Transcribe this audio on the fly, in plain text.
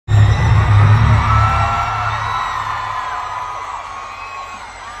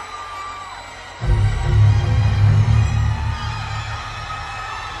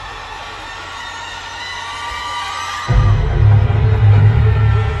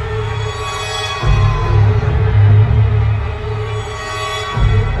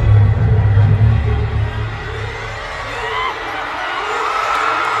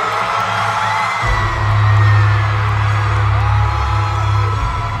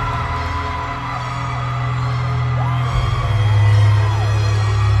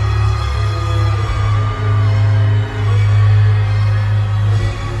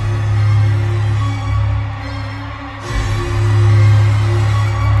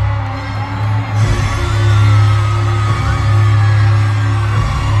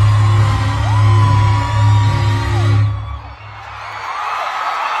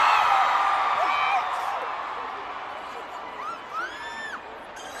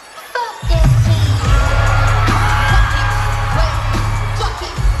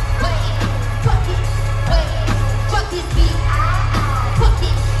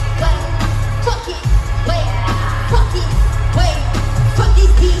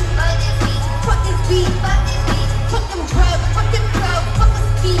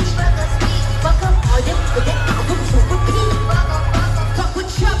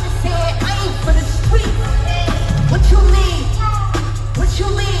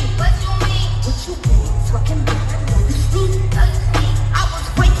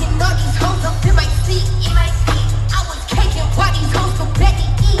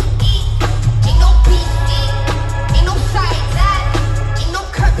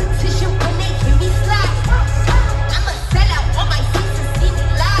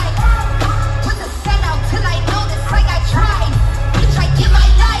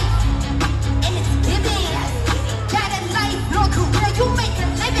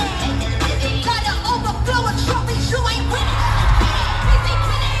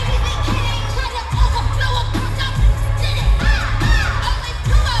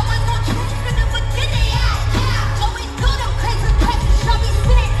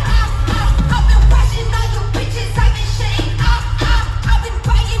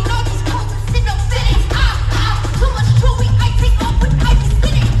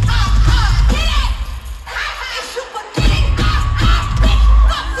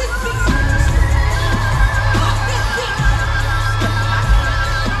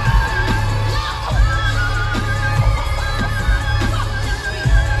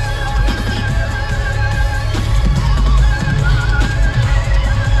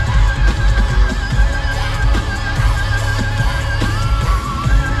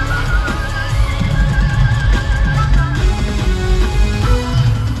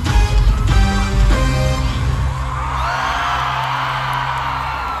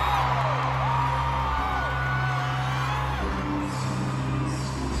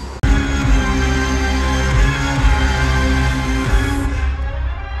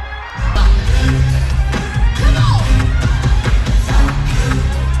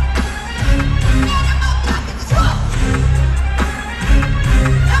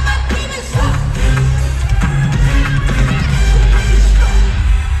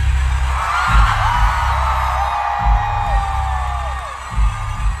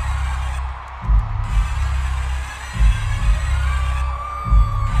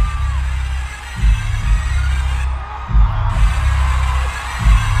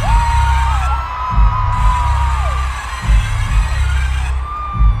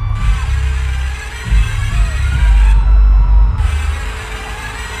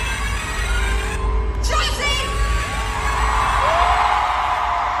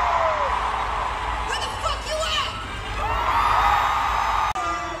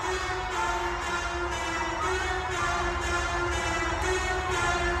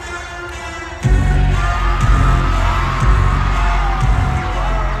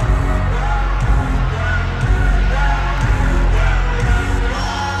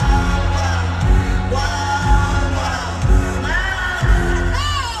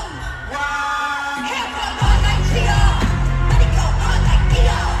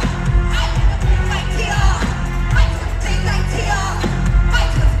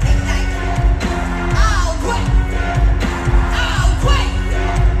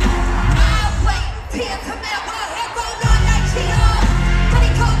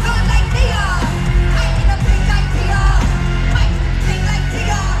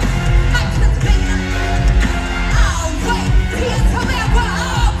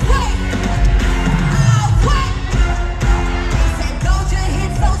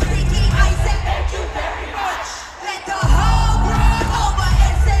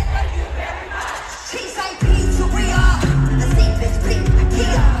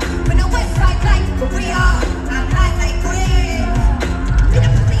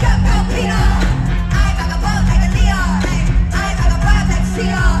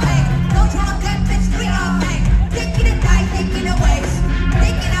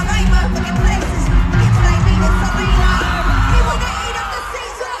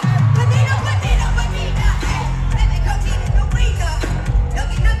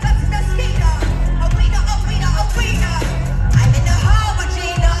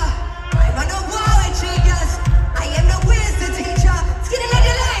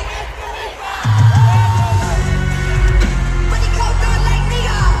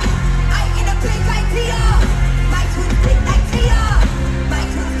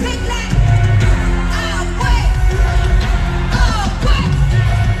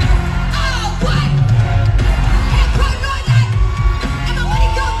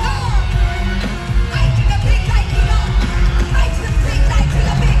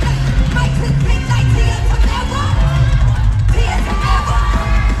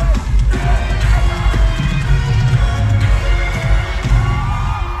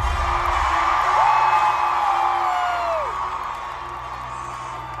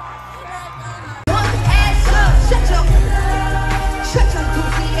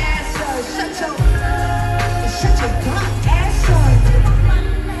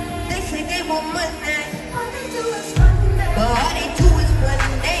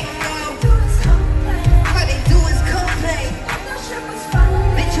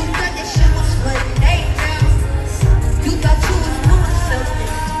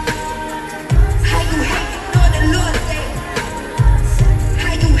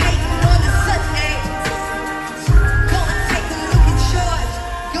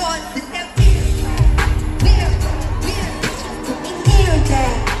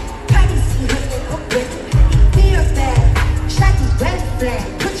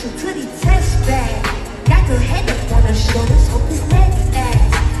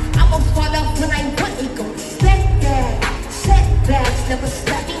never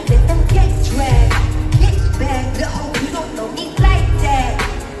stop me, let them get dragged. Get back, the hope you don't know me like that.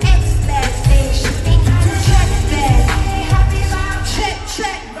 X-Lash, say she ain't to check that. Check,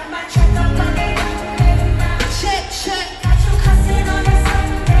 check, run my check up on it. Check, check, got you cussing on a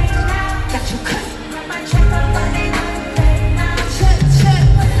Sunday now. Got you cussing, run my check up on it. Check, check,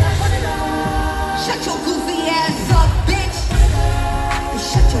 shut your goofy ass up, bitch.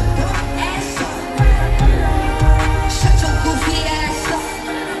 Shut your dumb ass up. Shut your goofy ass up.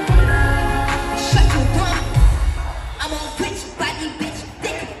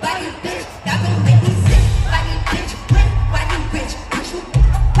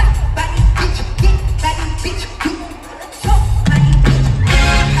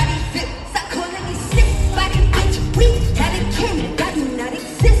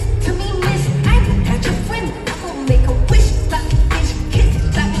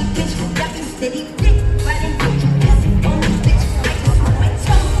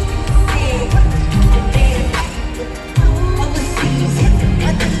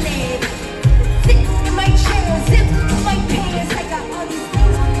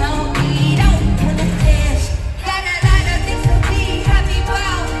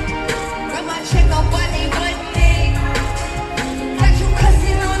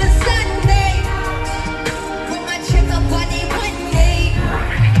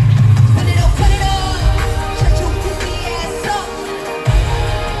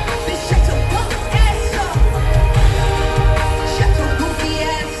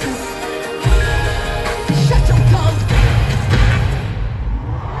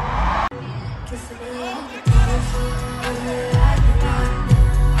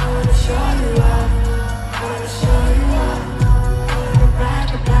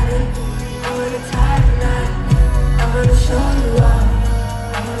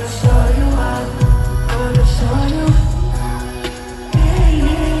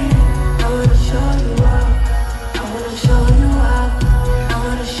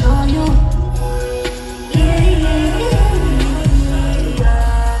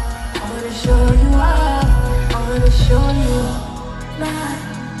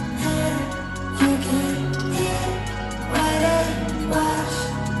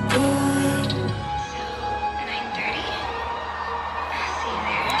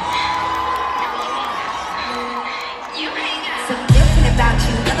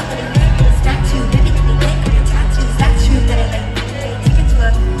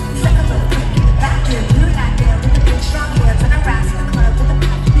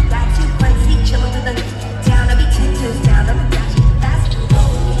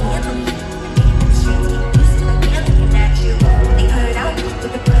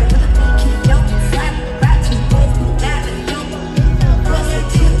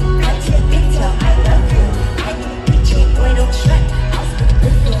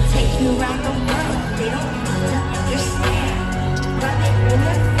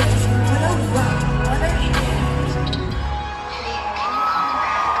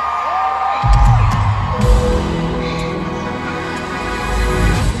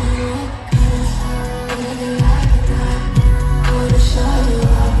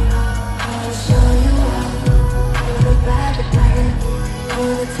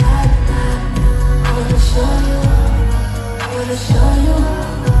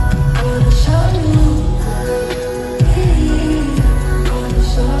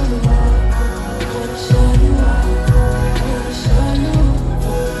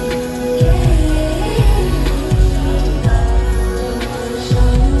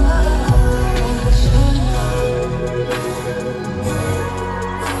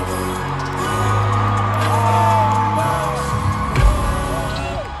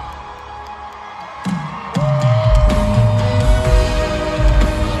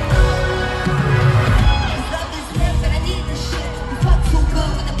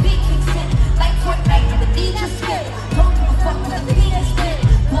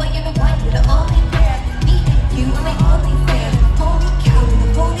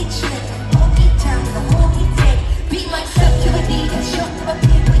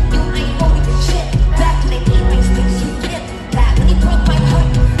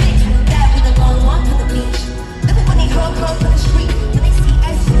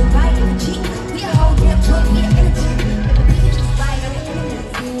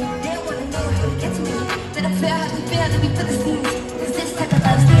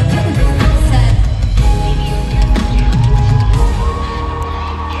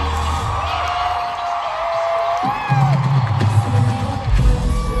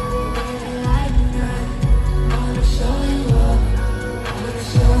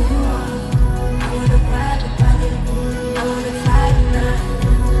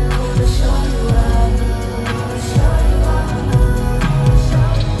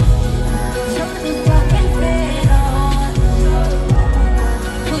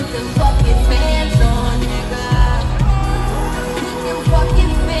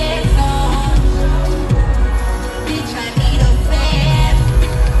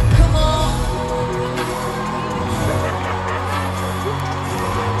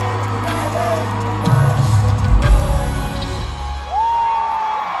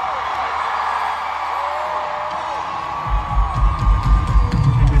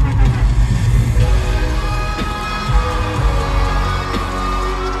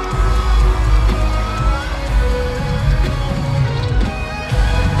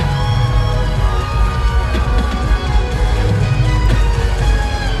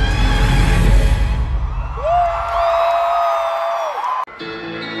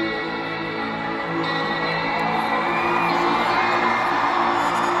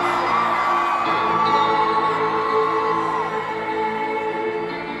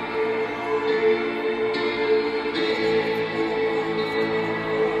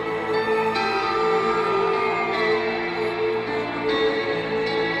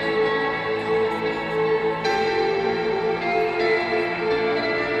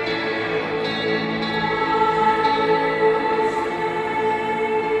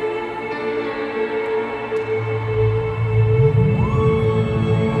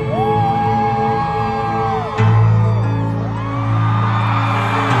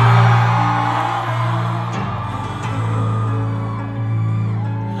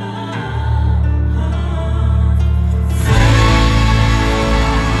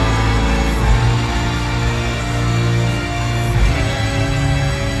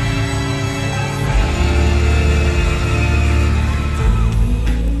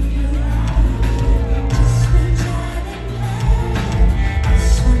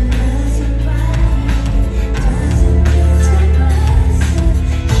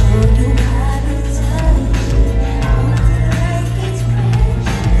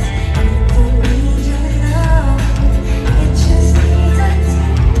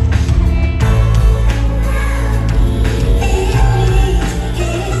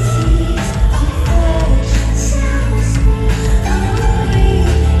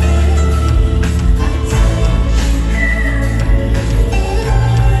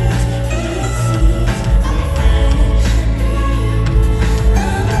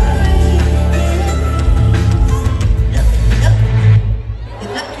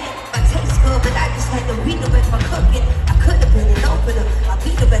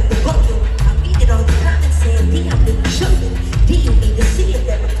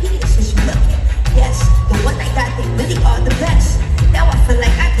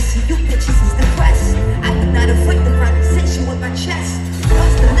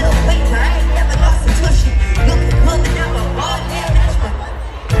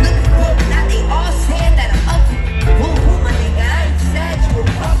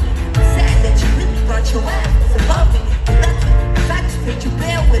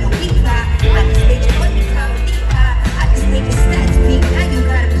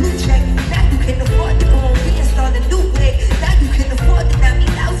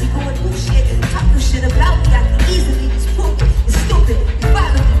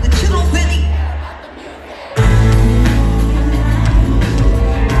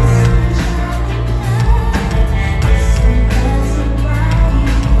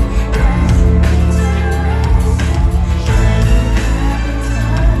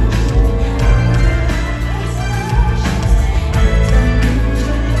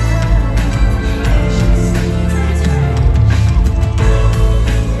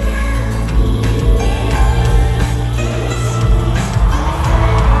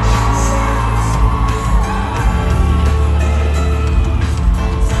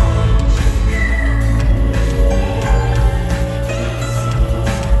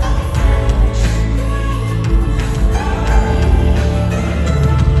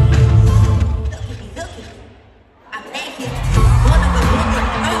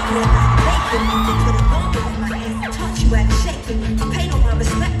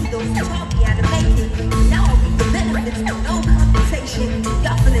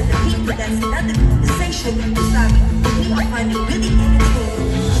 that's another conversation. Sorry, we don't find it really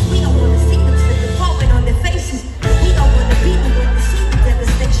entertaining. We don't want to see them slip the falling on their faces. We don't want to be the one to see the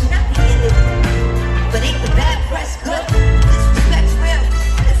devastation. I be in it, but ain't the bad press good? Disrespect's real,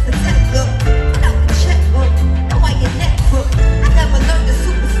 it's the tech look. Put out the checkbook, know why your neck crook. I never learned the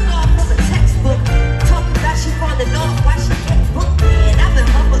superstar from a textbook. Talking about she falling off, why she get booked. Man, I've been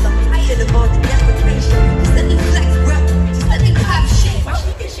humble, I'm tired of all the deprecation. Just let me flex, bro, just let me pop shit. Why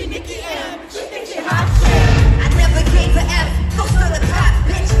she think she Nicki M? She think she hot shit. I never gave a F, no start a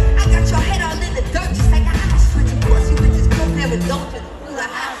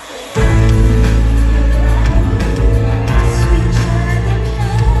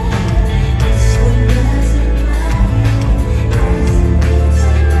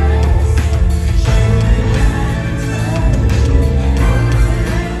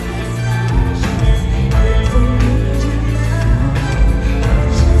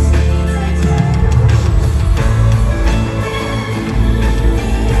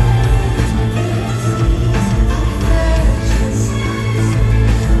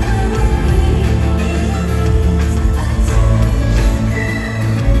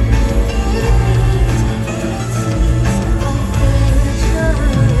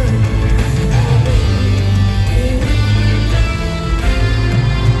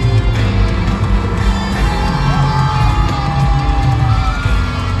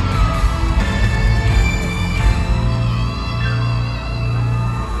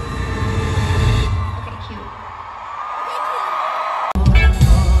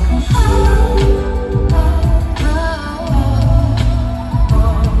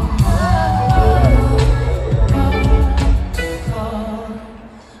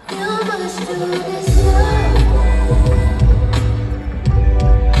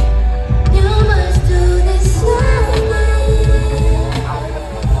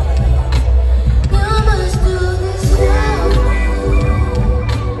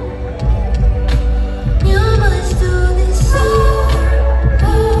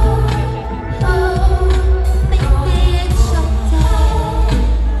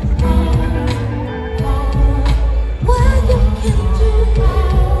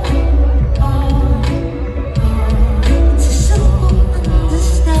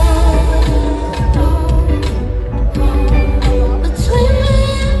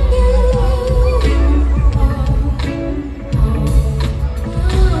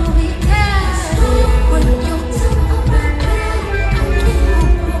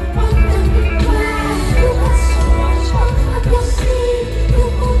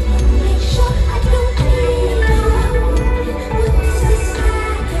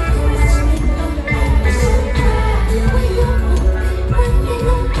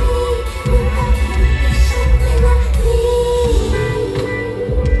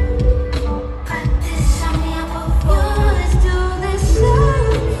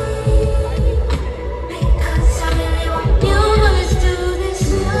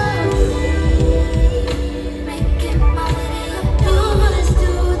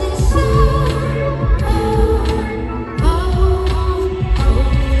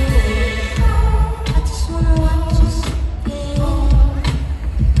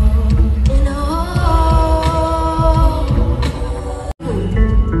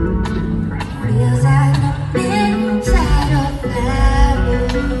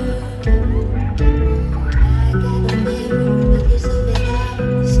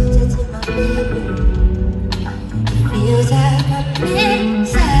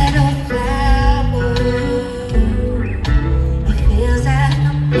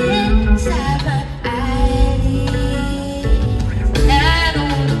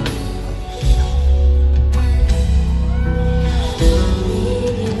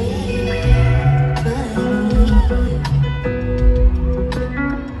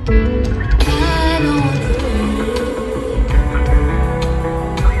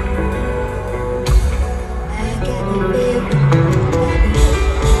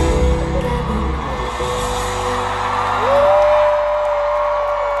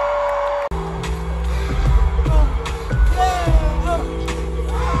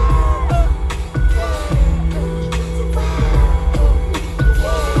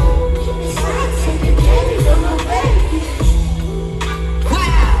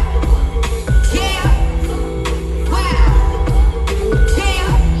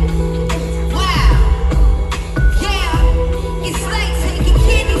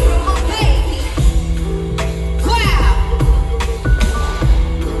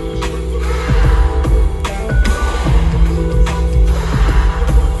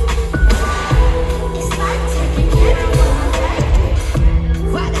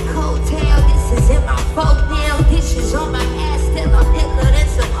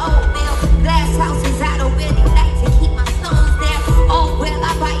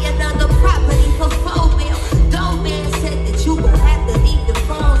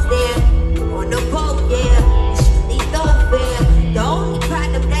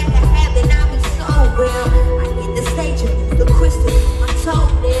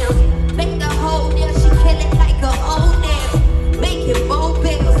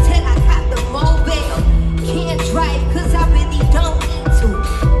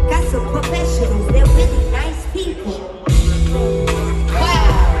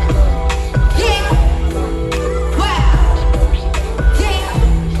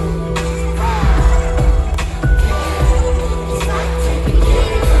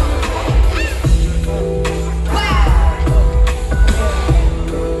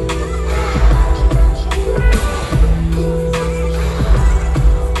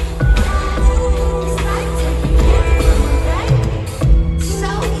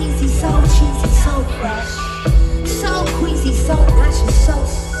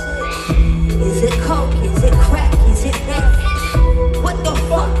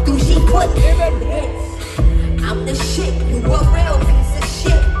I'm the shit, you a real piece of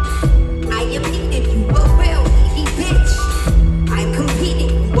shit. I am needed, you a real needy bitch. I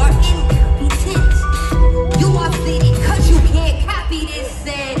competed, you are incompetent. You are fleeting cause you can't copy this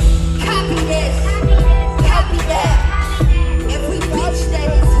and copy this, copy that. Every bitch that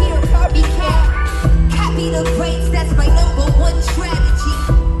is here, copycat. Copy the grades, that's my #1 strategy.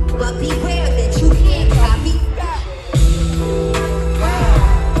 But beware that you can't copy that.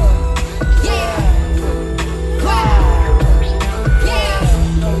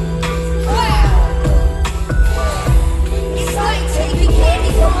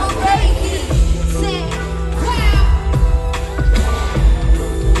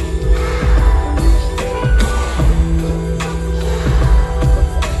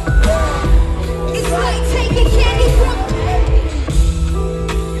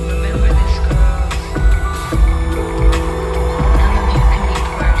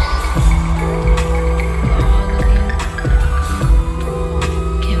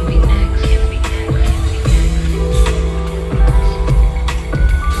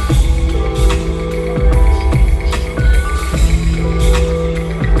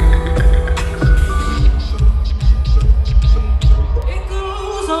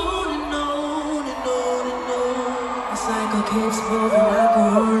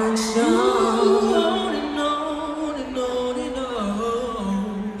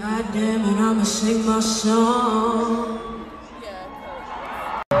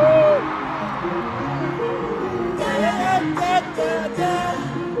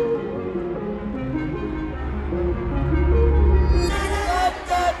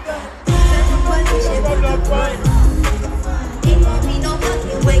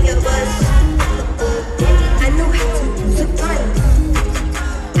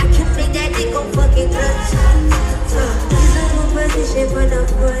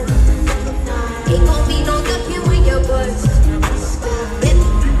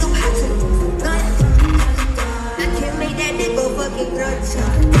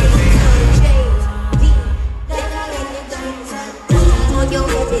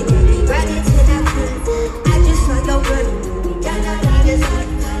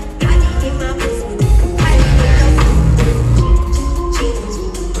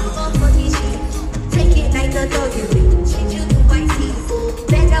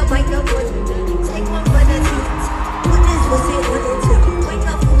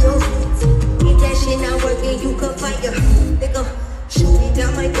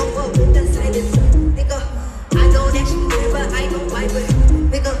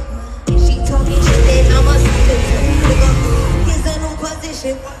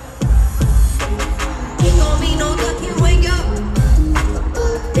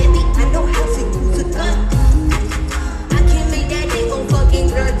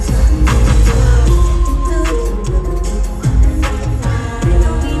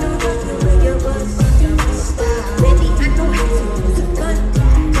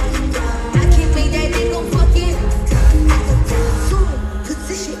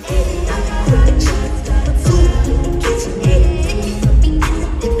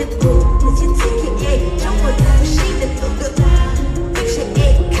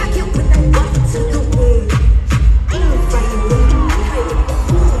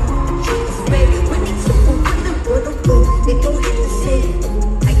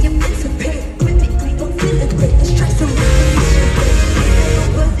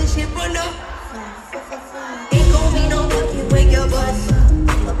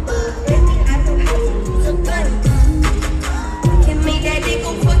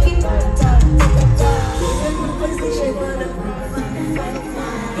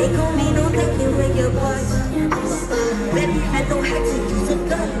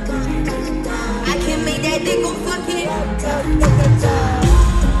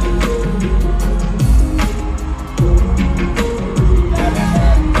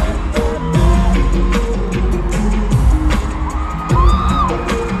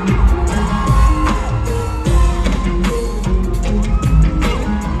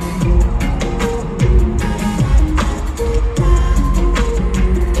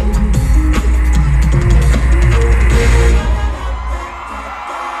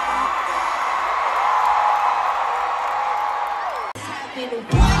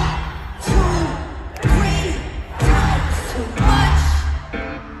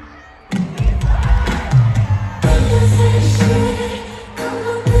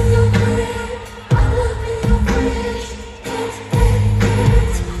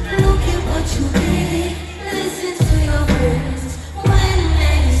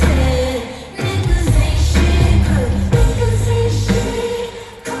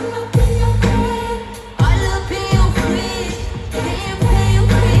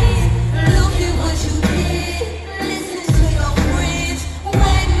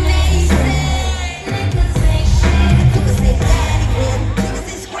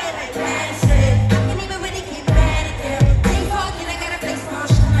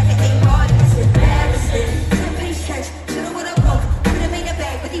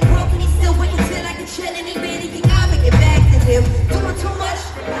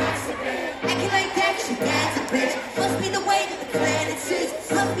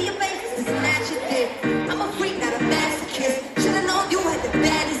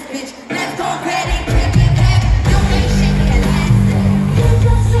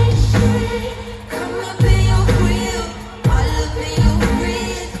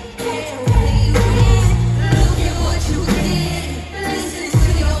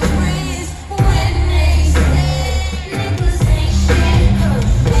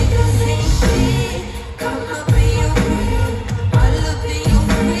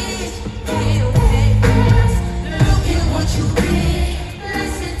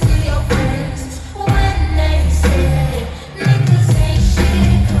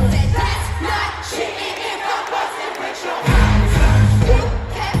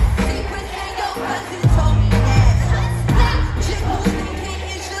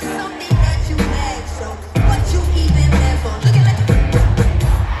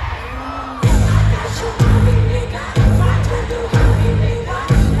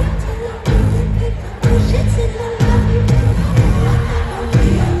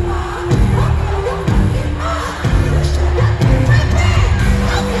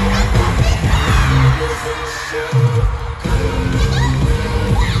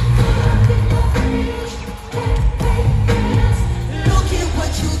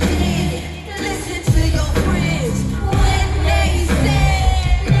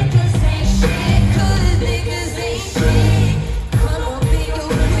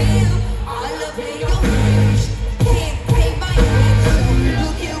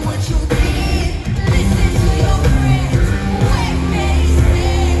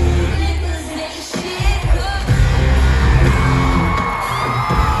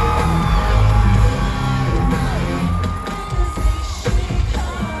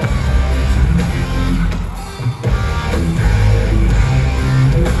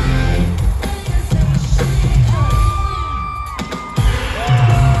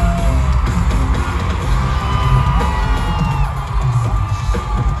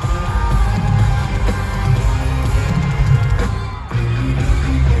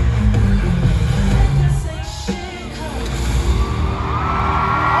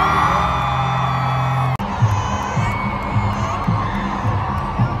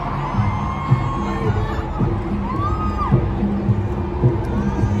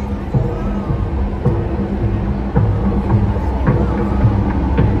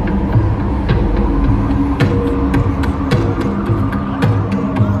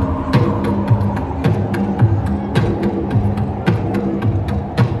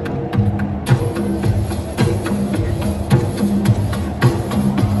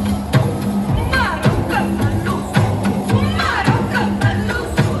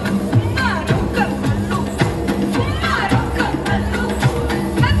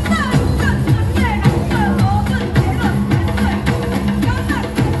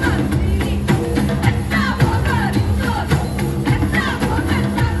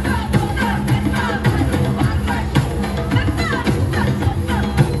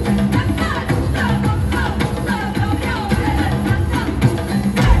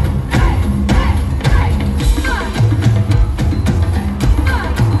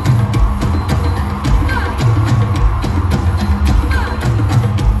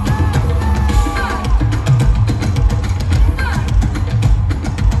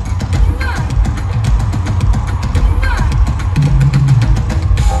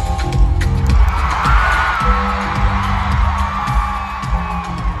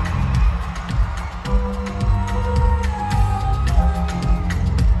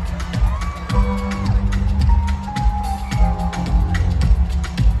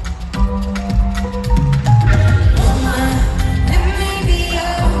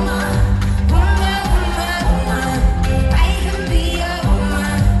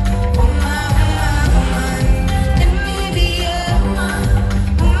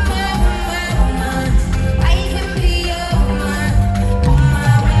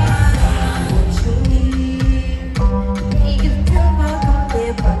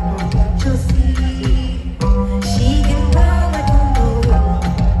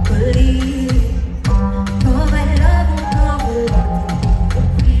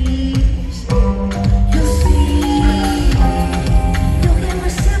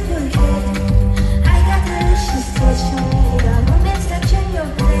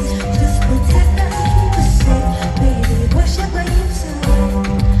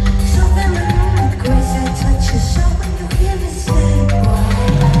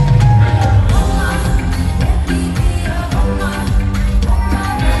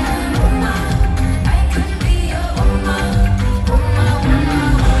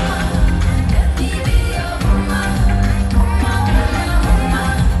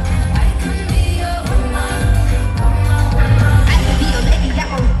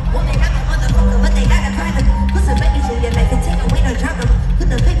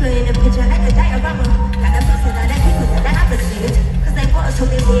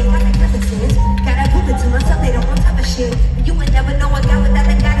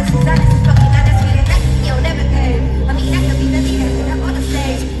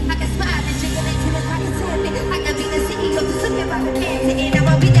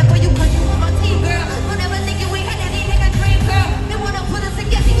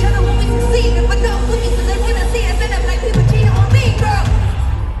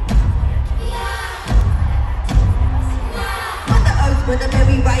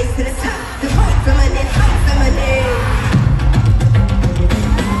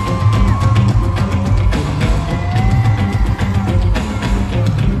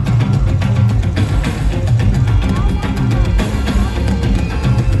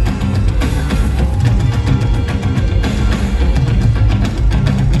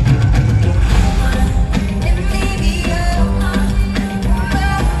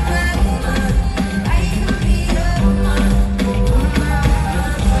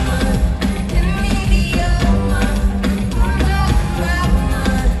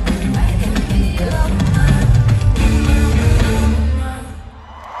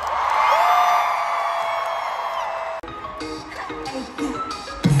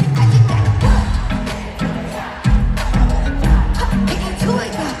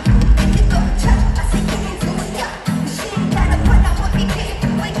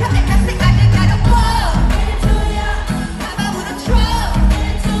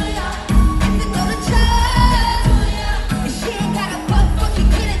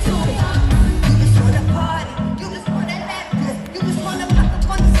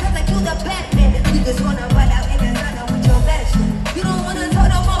 niggas wanna run out in the sun with your best. You don't wanna talk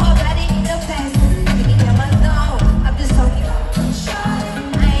no more about it in the past. You can hear my zone. I'm just talking.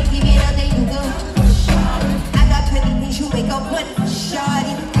 I ain't giving up, then you go. I got plenty things you wake up with.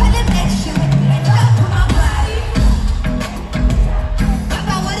 Shawty, tell them that shit and talk to my body. Pop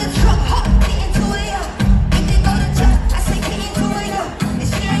out with a truck, hop, get into it, yo. If they go to church, I say get into it, yo. And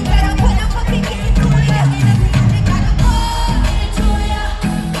she ain't gotta put up a big get into it, yo. And they gotta get into it, yo.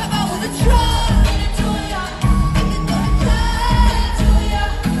 Pop out with a truck, get into it,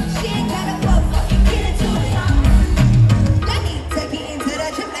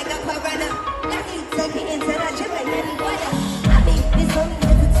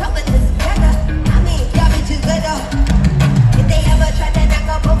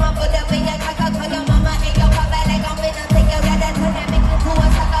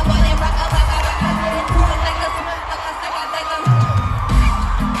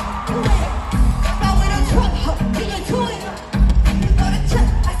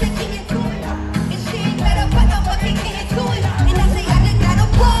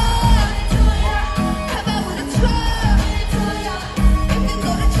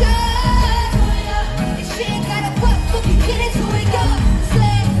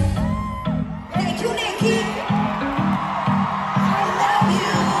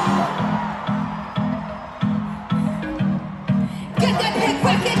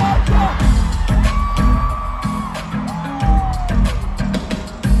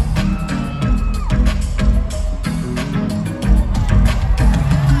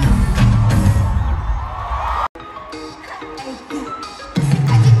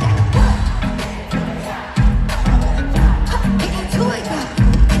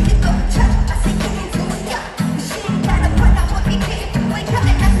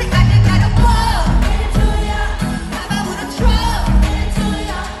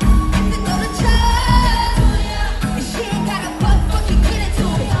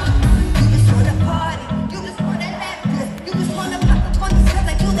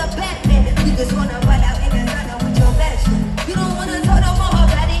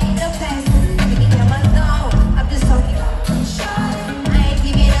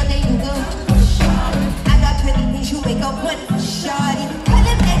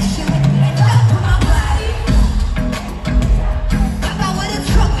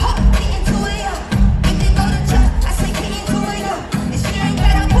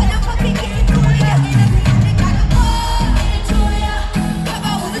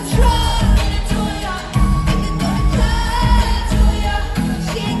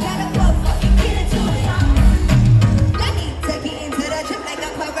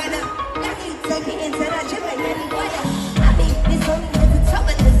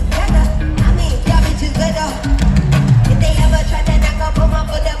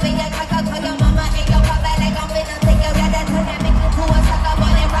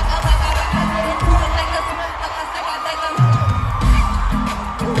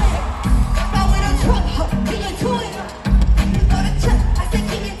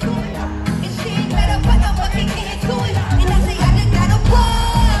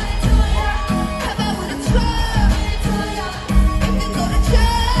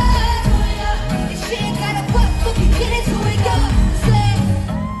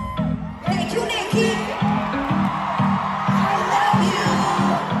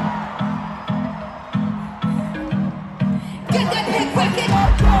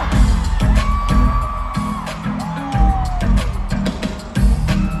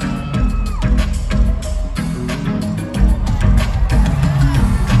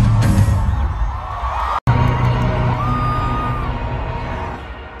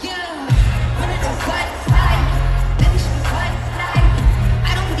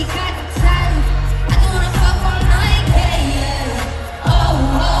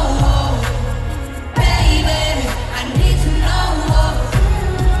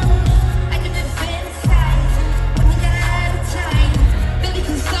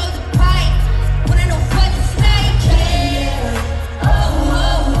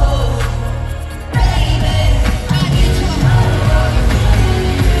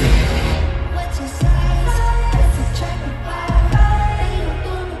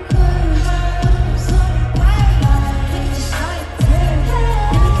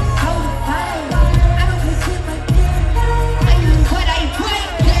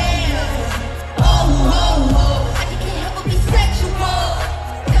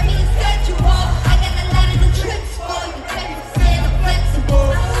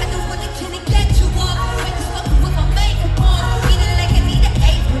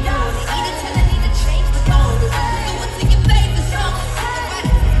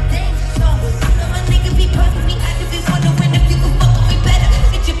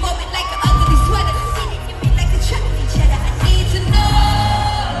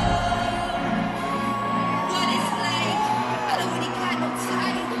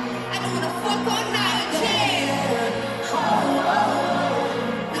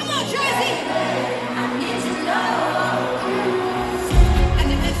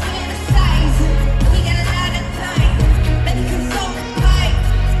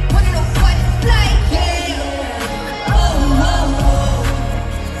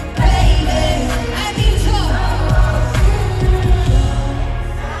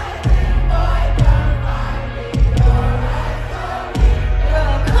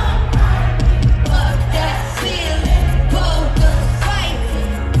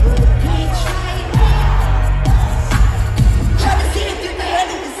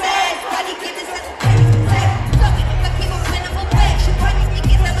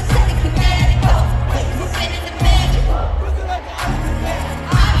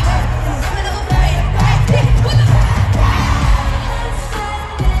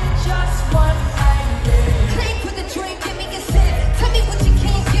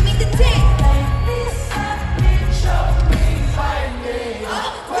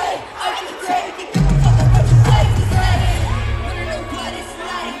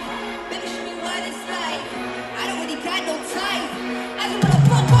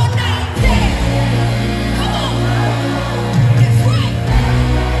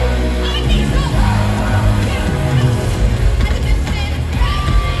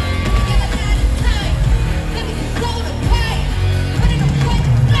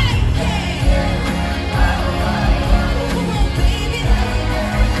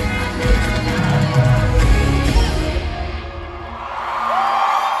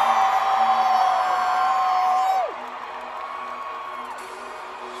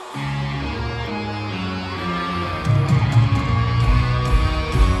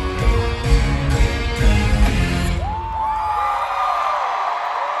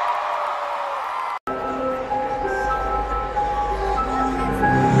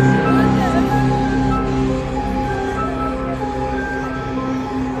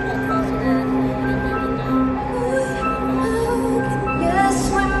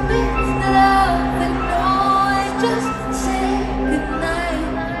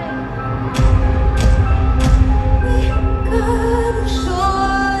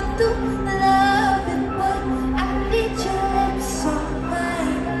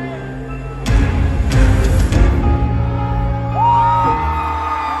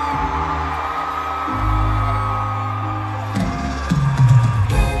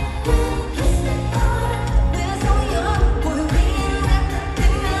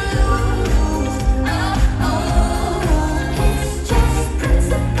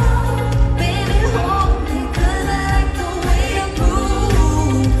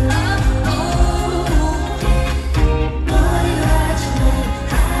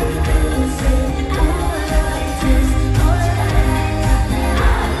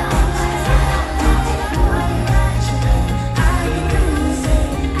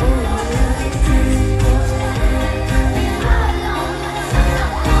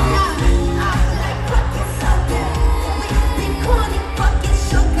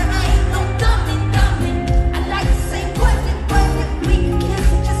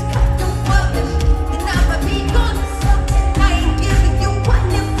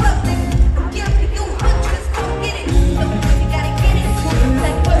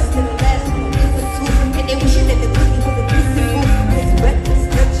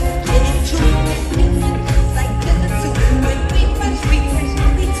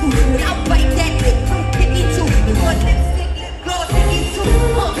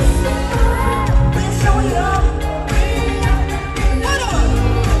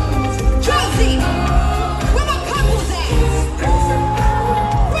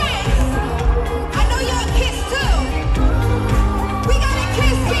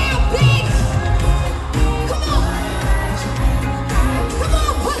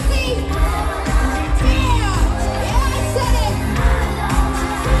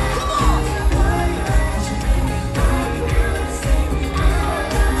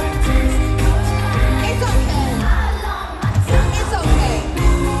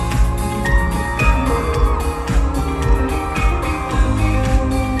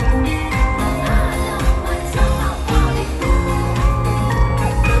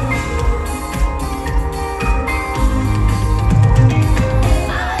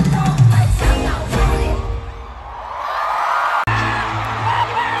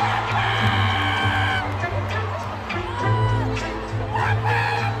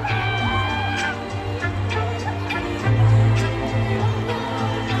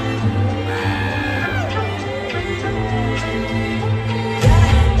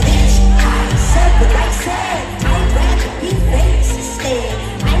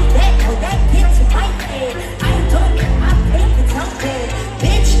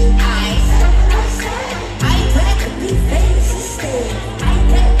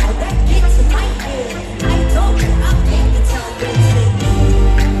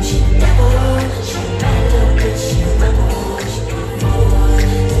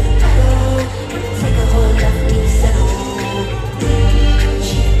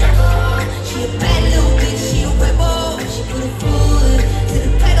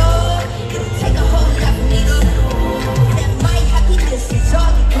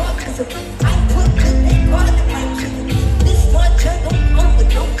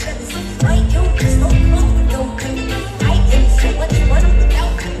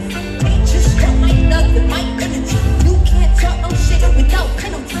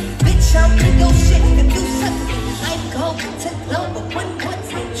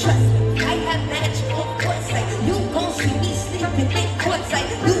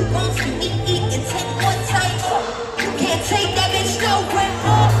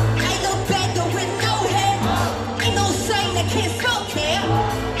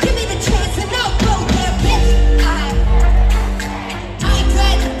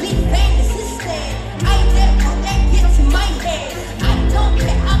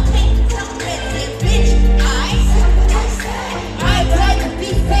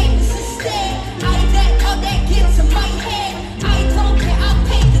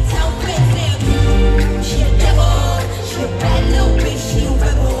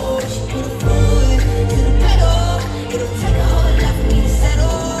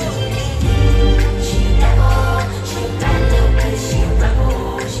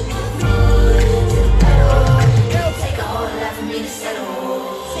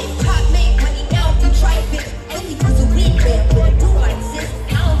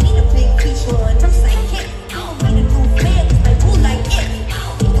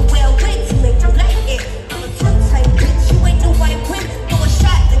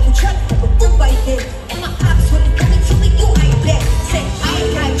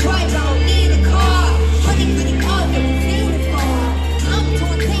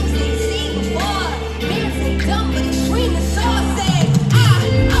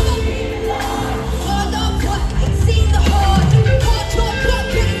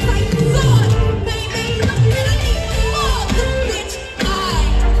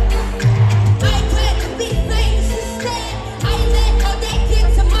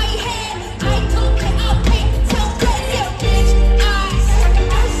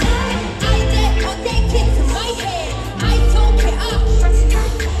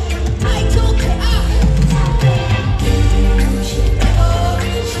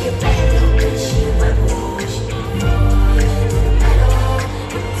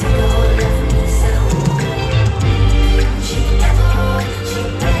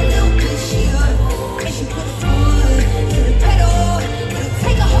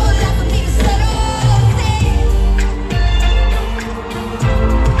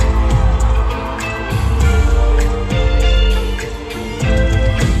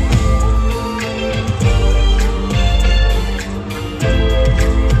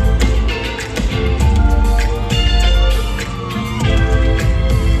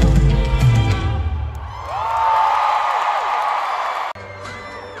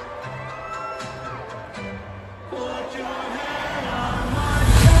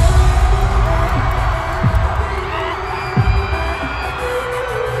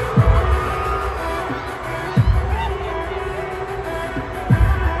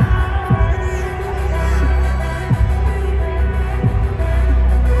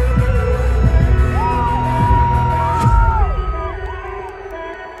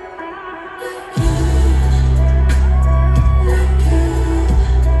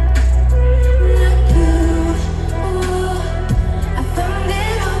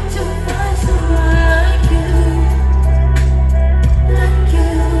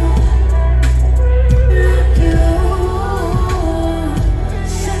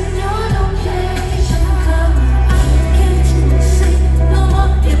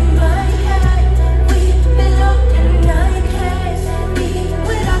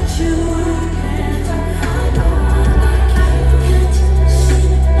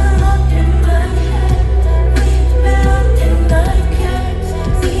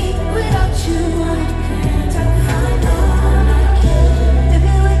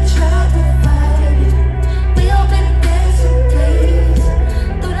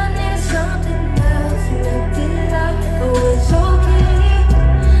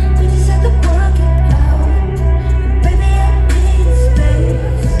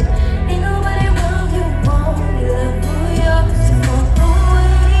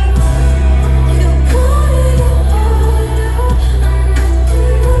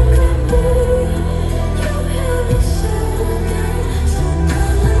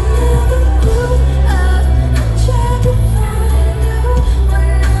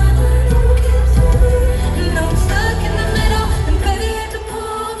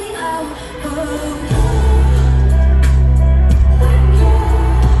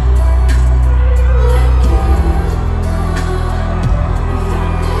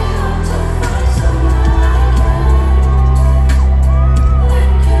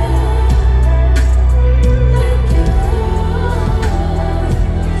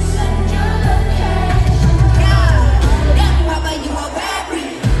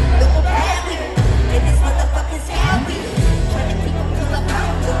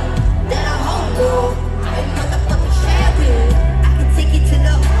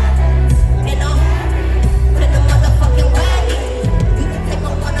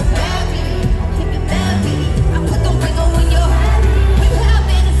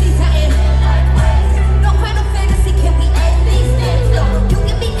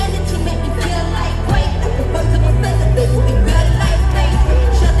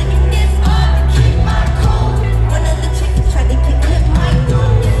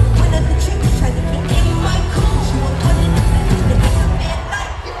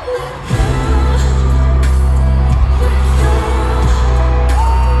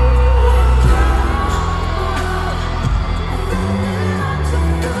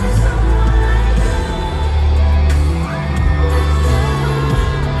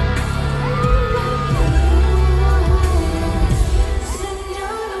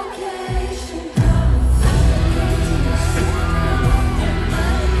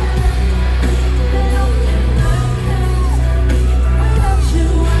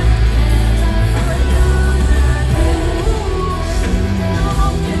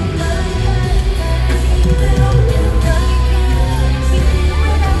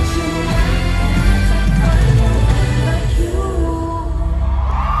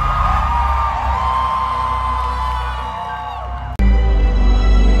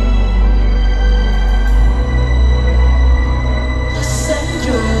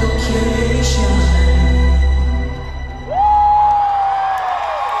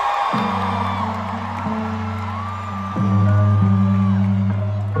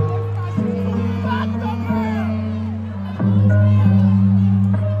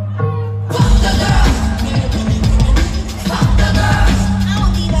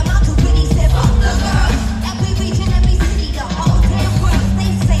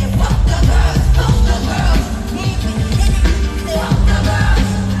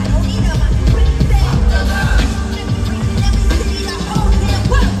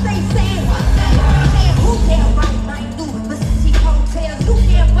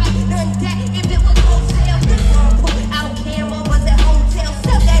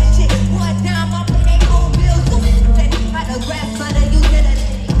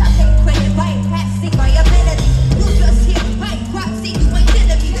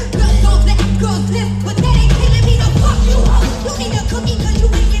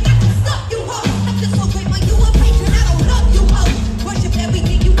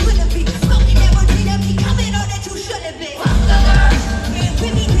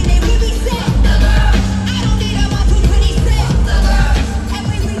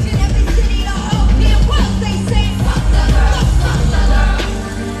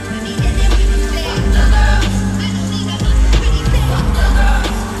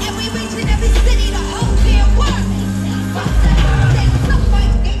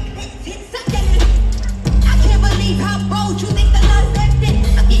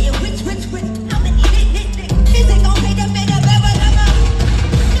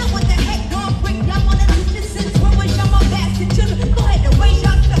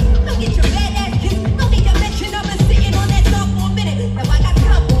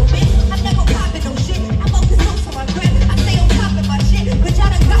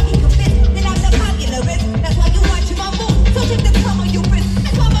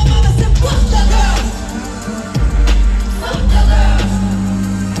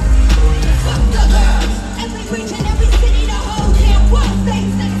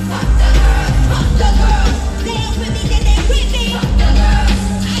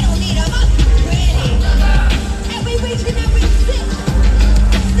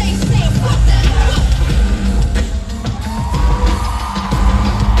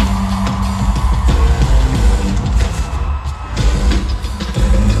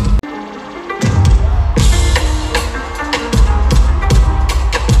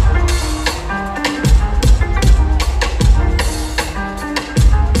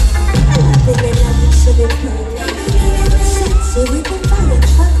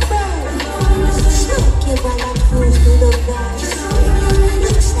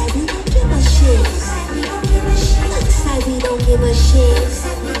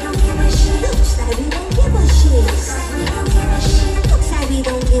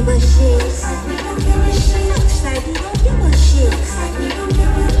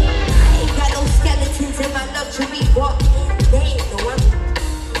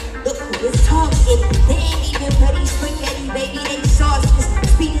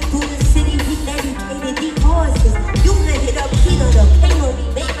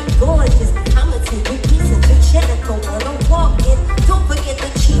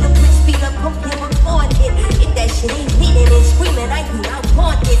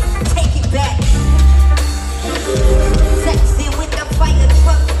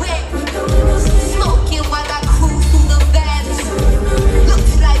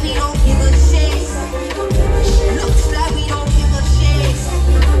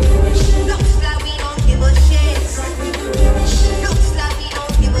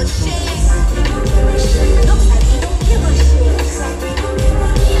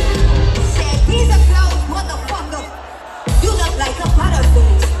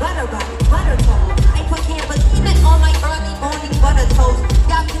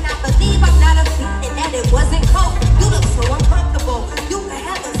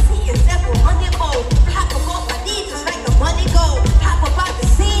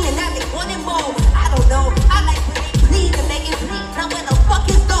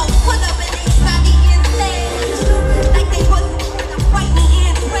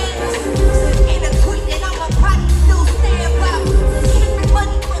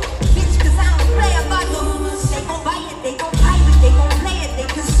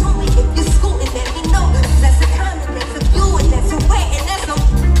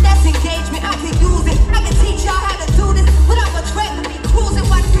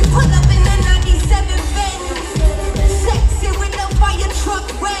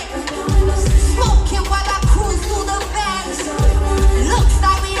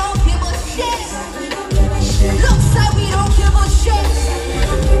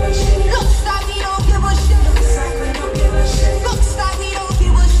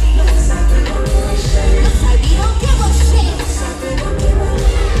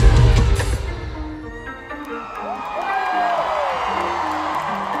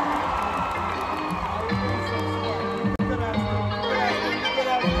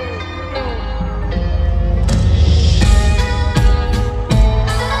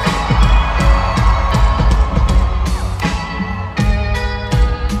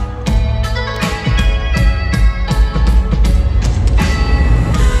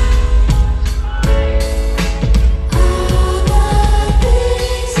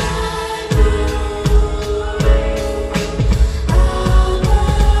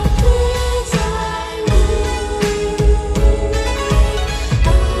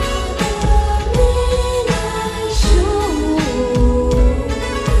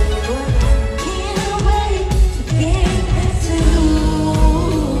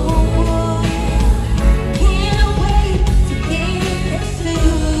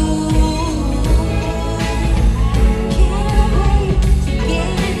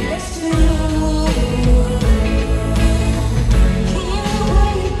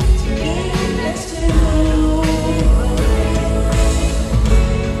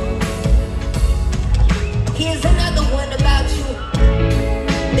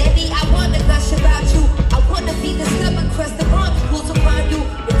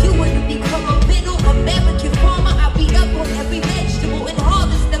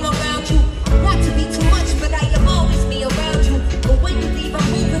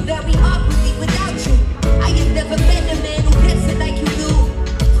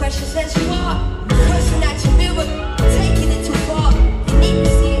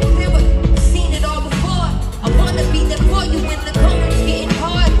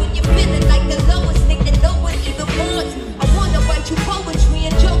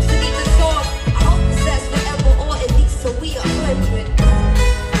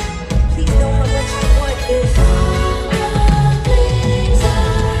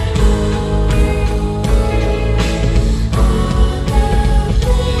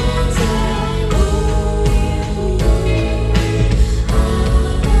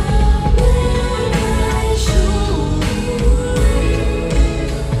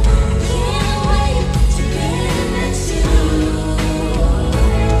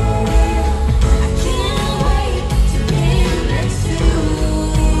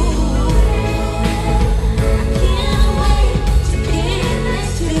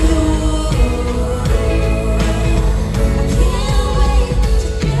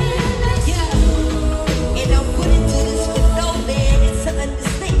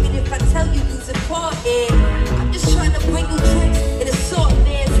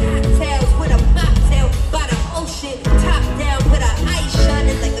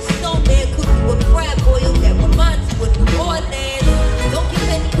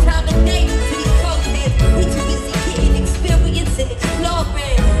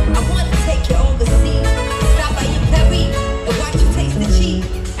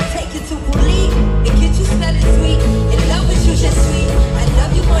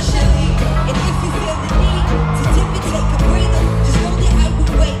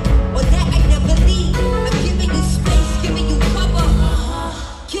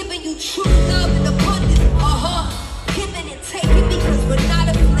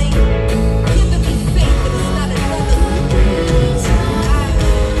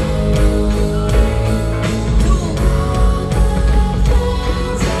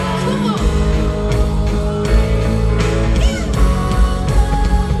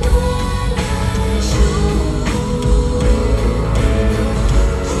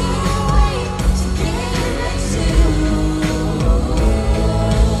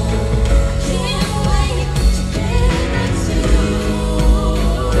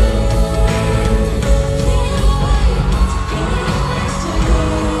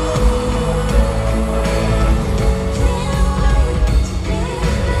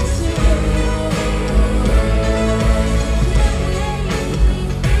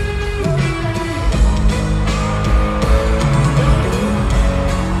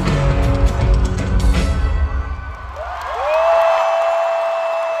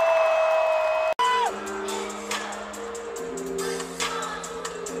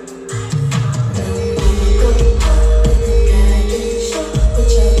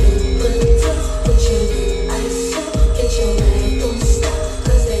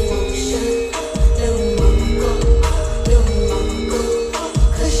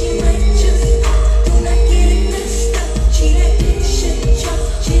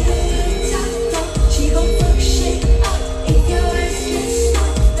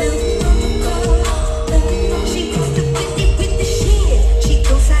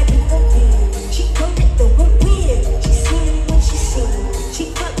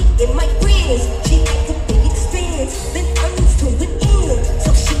 and my friends. She like a big experience, then earns to an end, so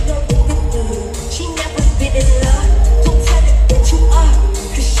she don't get it in. She never been in love, don't tell her that you are,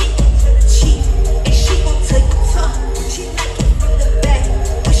 cause she gon' tell her cheat, and she gon' tell you tough. She like it from the back,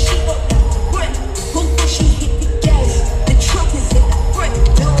 but she gon' have the front. But when she hit the gas, the trunk is in the front.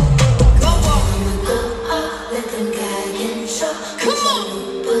 Don't ever go off. Go off, let them guide and show. Come on,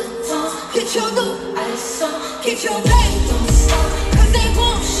 get your new ice on, get your back, don't stop, cause they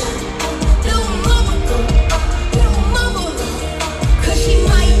won't. Little mama, cause she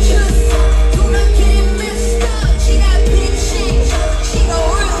might just do not get it messed up. She that bitch shit, she a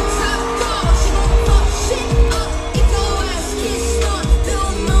real top dog. She gon' fuck shit up if your ass get stuck.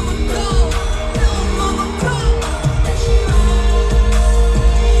 Little mama go, little mama go. That she ride,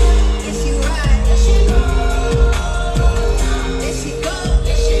 yeah she ride, that she go, that she go,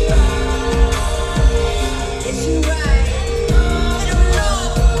 that she ride, that she ride. Let 'em know,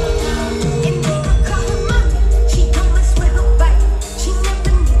 and they gon' call her mommy. She don't mess with her body, she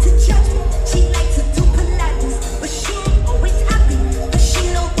never need to judge me. She like to do Pilates, but she ain't always happy. But she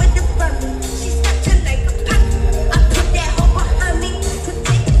know where to find me. She such a like a pocket. I put that hoe behind me to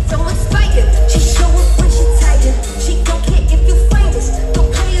take it so inspired. She show up when she tired. She don't care if you famous. Don't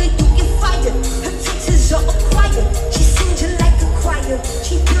play her, you get fired. Her texts are acquired. She sings you like a choir.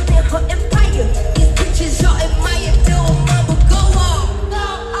 She building her empire. These bitches are admired. Little mama go on,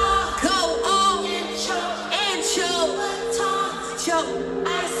 go on, and show,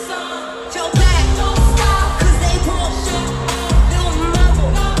 show back, cause they won't. Little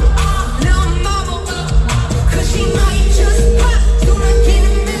mama, cause she might just pop. Do not get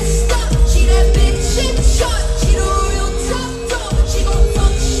it messed up. She that bitch shit short. She the real top dog. She gon'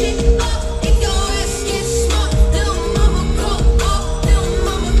 fuck shit up if your ass gets smart. Little mama go off, little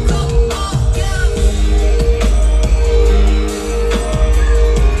mama go off, yeah.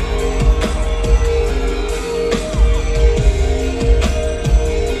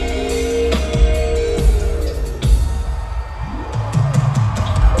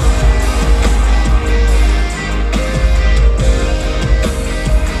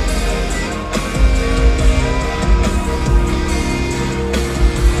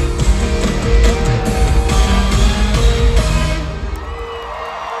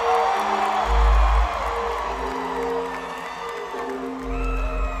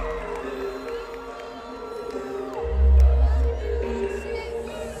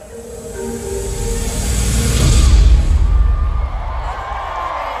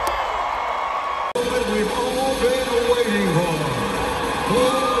 We've all been waiting for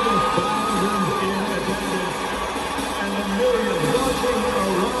the thousands in attendance and the millions watching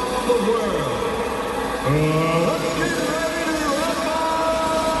around the world. Let's get ready to rumble!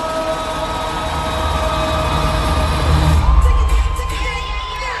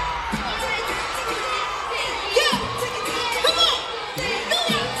 Yeah, come on,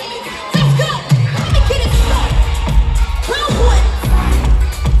 let's go. Let me get it started. Round one,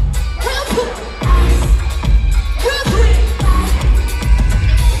 round two, round three.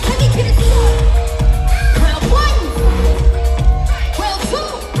 Let me get it started. Round one, round two,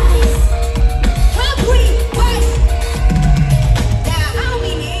 round three, right? Now I don't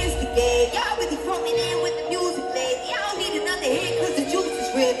mean to instigate. Y'all really frontin' in with the music lady. Y'all don't need another hit cause the juice is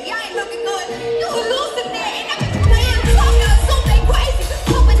real. Y'all ain't looking good. You hallucinate. I've been playing talking up something crazy.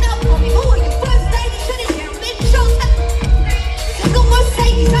 Popping up on me. Who are you? First lady? Should've never been chosen. Take a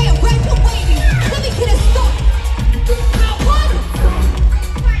Mercedes. I am graduating. Let me get it started. Round one,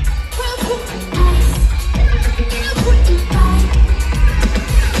 round two, round three.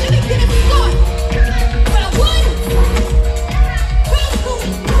 Let me get it started. Round one, round two,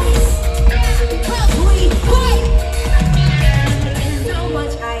 round three, right? So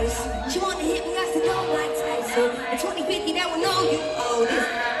much ice. She wanna hit me, I said no like Tyson. In 2050, that will know you owe this.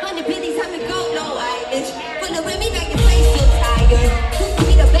 100 pennies, time to go, no Irish. Full of women, make your face so tired. You can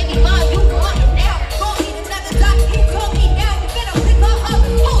be the baby mom, you want it now. Gon' need another doc, he call me now. You better pick her up,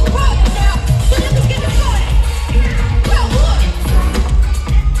 hold brother now. So let me get it started. Round one,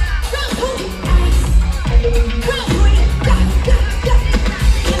 round two, round three,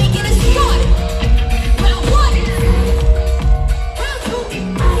 let me get it started. Round one, round two,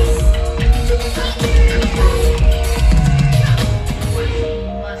 round three.